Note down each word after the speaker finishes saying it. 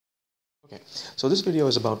Okay, so this video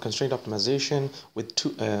is about constraint optimization with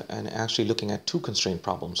and actually looking at two constraint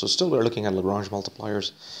problems. So still we're looking at Lagrange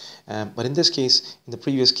multipliers, but in this case, in the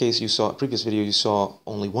previous video, you saw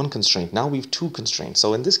only one constraint. Now we have two constraints.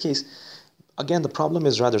 So in this case, again, the problem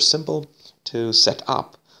is rather simple to set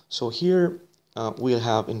up. So here we'll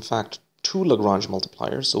have, in fact, two Lagrange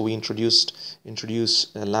multipliers. So we introduce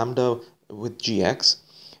lambda with gx,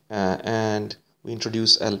 and we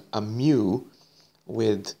introduce a mu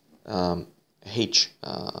with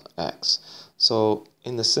hx. So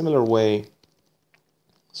in the similar way,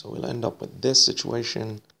 so we'll end up with this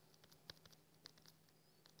situation.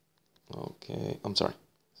 Okay, I'm sorry,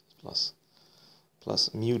 plus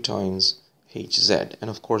mu times hz, and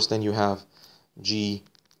of course then you have g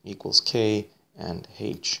equals k and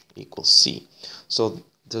h equals c. So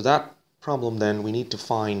to that problem then we need to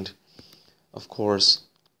find, of course,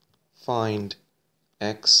 find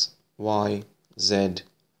x, y, z,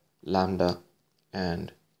 lambda,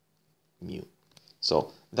 and mu.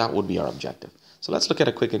 So that would be our objective. So let's look at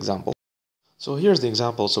a quick example. So here's the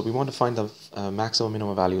example. So we want to find the maximum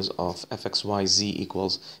minimum values of fx, y, z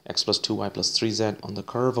equals x plus 2y plus 3z on the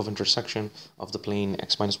curve of intersection of the plane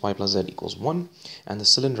x minus y plus z equals 1 and the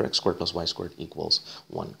cylinder x squared plus y squared equals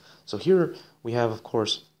 1. So here we have, of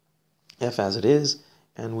course, f as it is,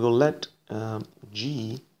 and we'll let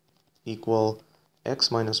g equal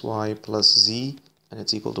x minus y plus z, and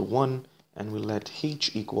it's equal to 1, and we'll let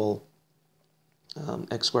h equal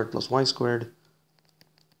x squared plus y squared,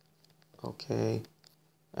 okay,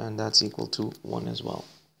 and that's equal to 1 as well.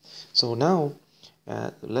 So now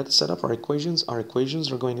let's set up our equations. Our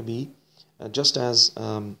equations are going to be just as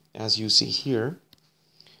you see here.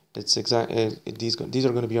 It's these are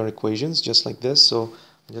going to be our equations, just like this. So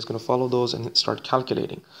I'm just going to follow those and start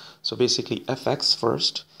calculating. So basically fx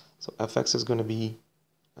first. So fx is going to be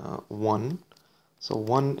 1. So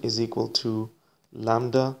 1 is equal to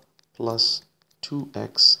lambda plus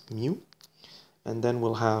 2x mu, and then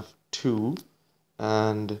we'll have 2,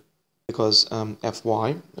 and because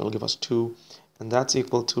fy will give us 2, and that's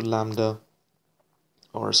equal to lambda,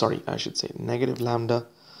 or sorry, I should say negative lambda,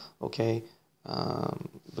 okay,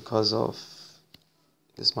 because of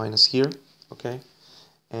this minus here, okay,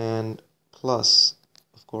 and plus,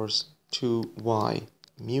 of course, 2y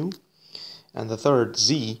mu, and the third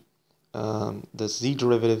z, the z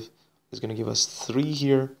derivative is going to give us 3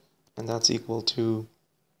 here, and that's equal to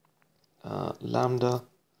lambda,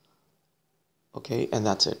 okay, and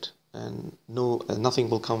that's it, and nothing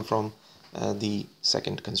will come from the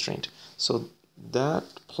second constraint. So that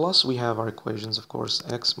plus we have our equations, of course,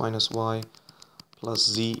 x minus y plus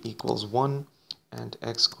z equals 1 and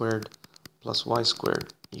x squared plus y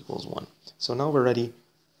squared equals 1. So now we're ready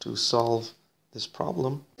to solve this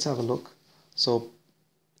problem. Let's have a look. So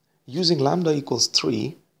using lambda equals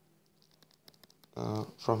 3,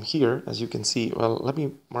 from here, as you can see, well, let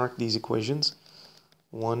me mark these equations.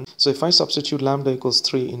 1. So if I substitute lambda equals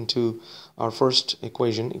 3 into our first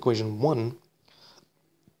equation, equation 1,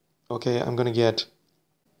 okay, I'm going to get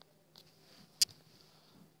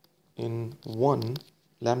in 1,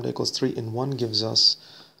 lambda equals 3 in 1 gives us,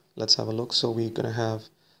 let's have a look, so we're going to have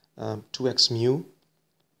 2x mu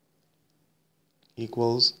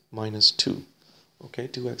equals minus 2. Okay,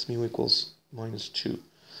 2x mu equals minus 2.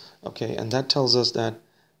 Okay, and that tells us that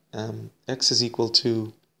x is equal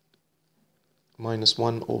to minus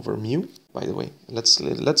 1 over mu. By the way, let's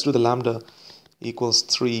do the lambda equals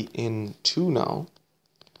 3 in 2 now.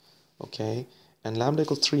 Okay, and lambda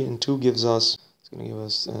equals 3 in 2 gives us, it's going to give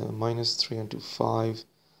us minus 3 into 5.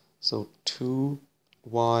 So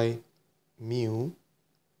 2y mu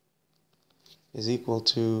is equal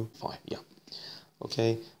to 5. Yeah.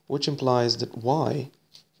 Okay, which implies that y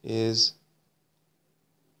is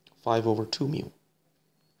 5 over 2 mu.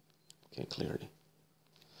 Okay, clearly.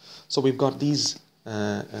 So we've got these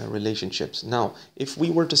relationships. Now, if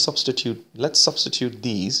we were to substitute, let's substitute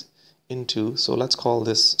these into, so let's call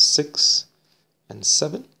this 6 and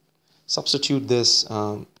 7. Substitute this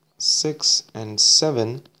 6 and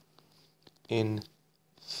 7 in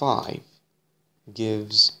 5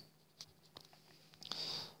 gives,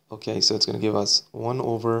 okay, so it's going to give us 1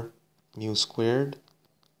 over mu squared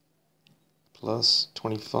plus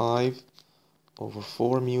 25 over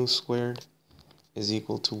 4 mu squared is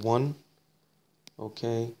equal to 1.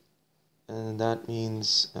 Okay, and that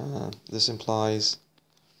means this implies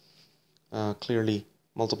clearly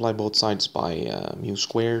multiply both sides by mu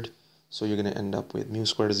squared, so you're going to end up with mu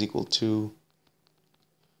squared is equal to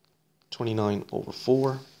 29 over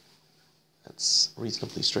 4. That's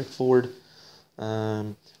reasonably straightforward,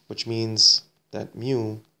 which means that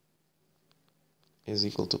mu is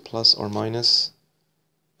equal to plus or minus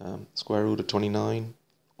square root of 29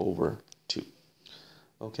 over 2.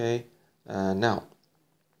 Okay, now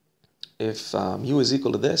if mu is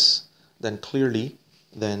equal to this, then clearly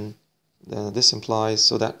this implies,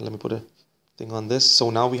 so that, let me put a thing on this. So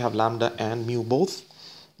now we have lambda and mu both.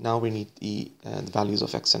 Now we need the values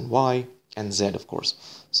of x and y and z, of course.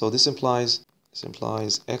 So this implies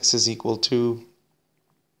x is equal to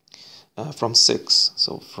from 6.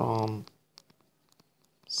 So from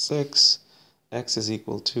 6, x is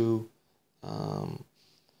equal to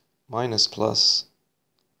minus plus,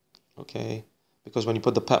 okay, because when you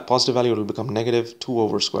put the positive value, it will become negative 2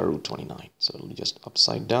 over square root 29. So it will be just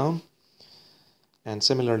upside down. And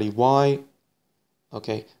similarly, y,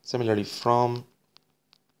 okay, similarly from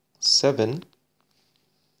 7,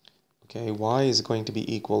 okay, y is going to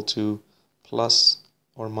be equal to plus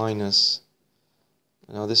or minus.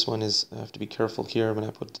 Now this one is, I have to be careful here when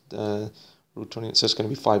I put root 20, so it's going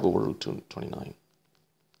to be 5 over root 29.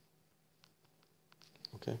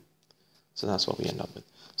 Okay, so that's what we end up with.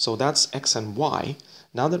 So that's x and y.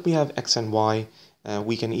 Now that we have x and y,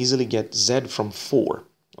 we can easily get z from 4.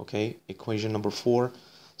 Okay, equation number 4.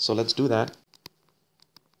 So let's do that.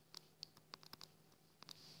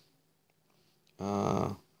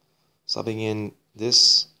 Subbing in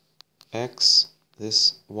this x,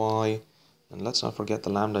 this y, and let's not forget the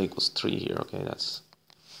lambda equals 3 here. Okay, that's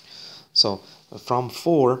so from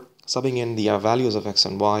 4, subbing in the values of x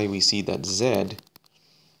and y, we see that z,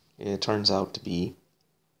 it turns out to be,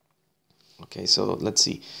 okay, so let's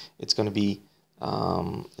see, it's going to be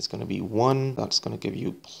 1. That's going to give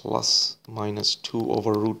you plus minus 2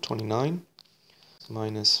 over root 29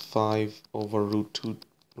 minus 5 over root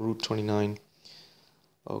 29.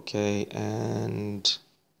 Okay, and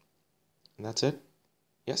that's it.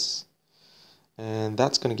 Yes, and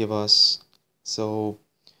that's going to give us, so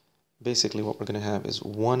basically what we're going to have is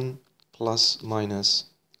 1 plus minus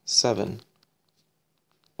 7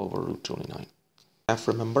 over root 29. F,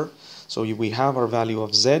 remember, so we have our value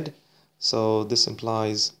of z, so this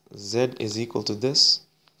implies z is equal to this,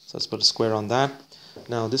 so let's put a square on that.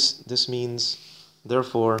 Now this means,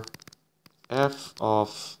 therefore, f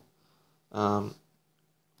of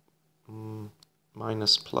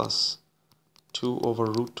minus plus 2 over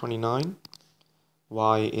root 29,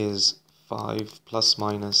 y is 5 plus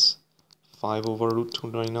minus 5 over root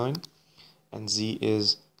 29, and z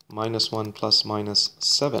is minus 1 plus minus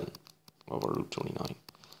 7 over root 29.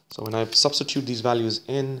 So when I substitute these values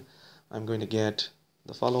in, I'm going to get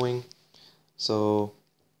the following. So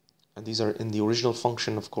and these are in the original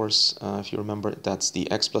function, of course, if you remember, that's the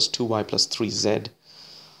x plus 2y plus 3z.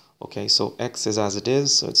 Okay, so x is as it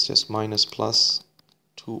is, so it's just minus plus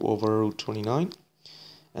 2 over root 29,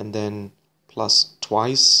 and then plus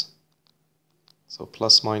twice, so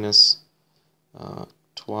plus minus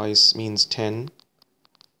twice means 10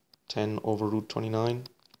 over root 29.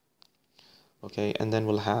 Okay, and then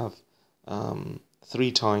we'll have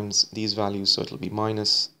 3 times these values, so it'll be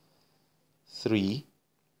minus 3,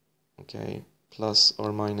 okay, plus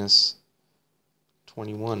or minus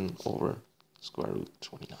 21 over square root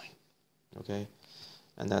 29. Okay,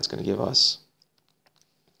 and that's going to give us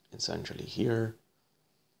essentially here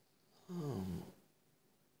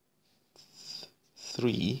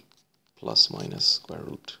 3 plus minus square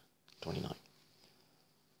root 29.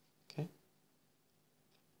 Okay,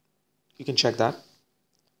 you can check that,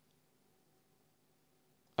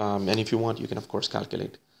 and if you want, you can of course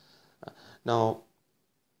calculate. Now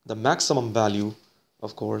the maximum value,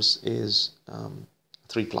 of course, is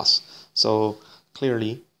 3 plus. So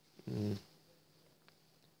clearly,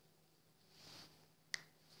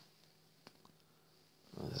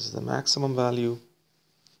 this is the maximum value.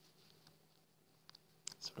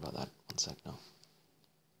 Sorry about that. One sec now.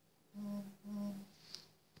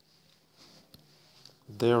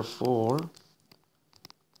 Therefore,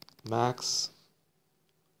 max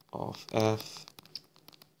of f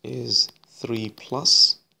is 3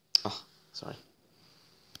 plus. Sorry.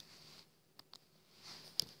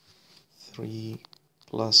 3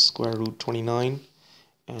 plus square root 29,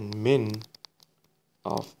 and min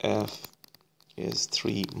of f is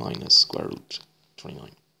 3 minus square root 29.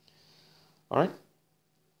 All right,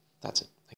 that's it.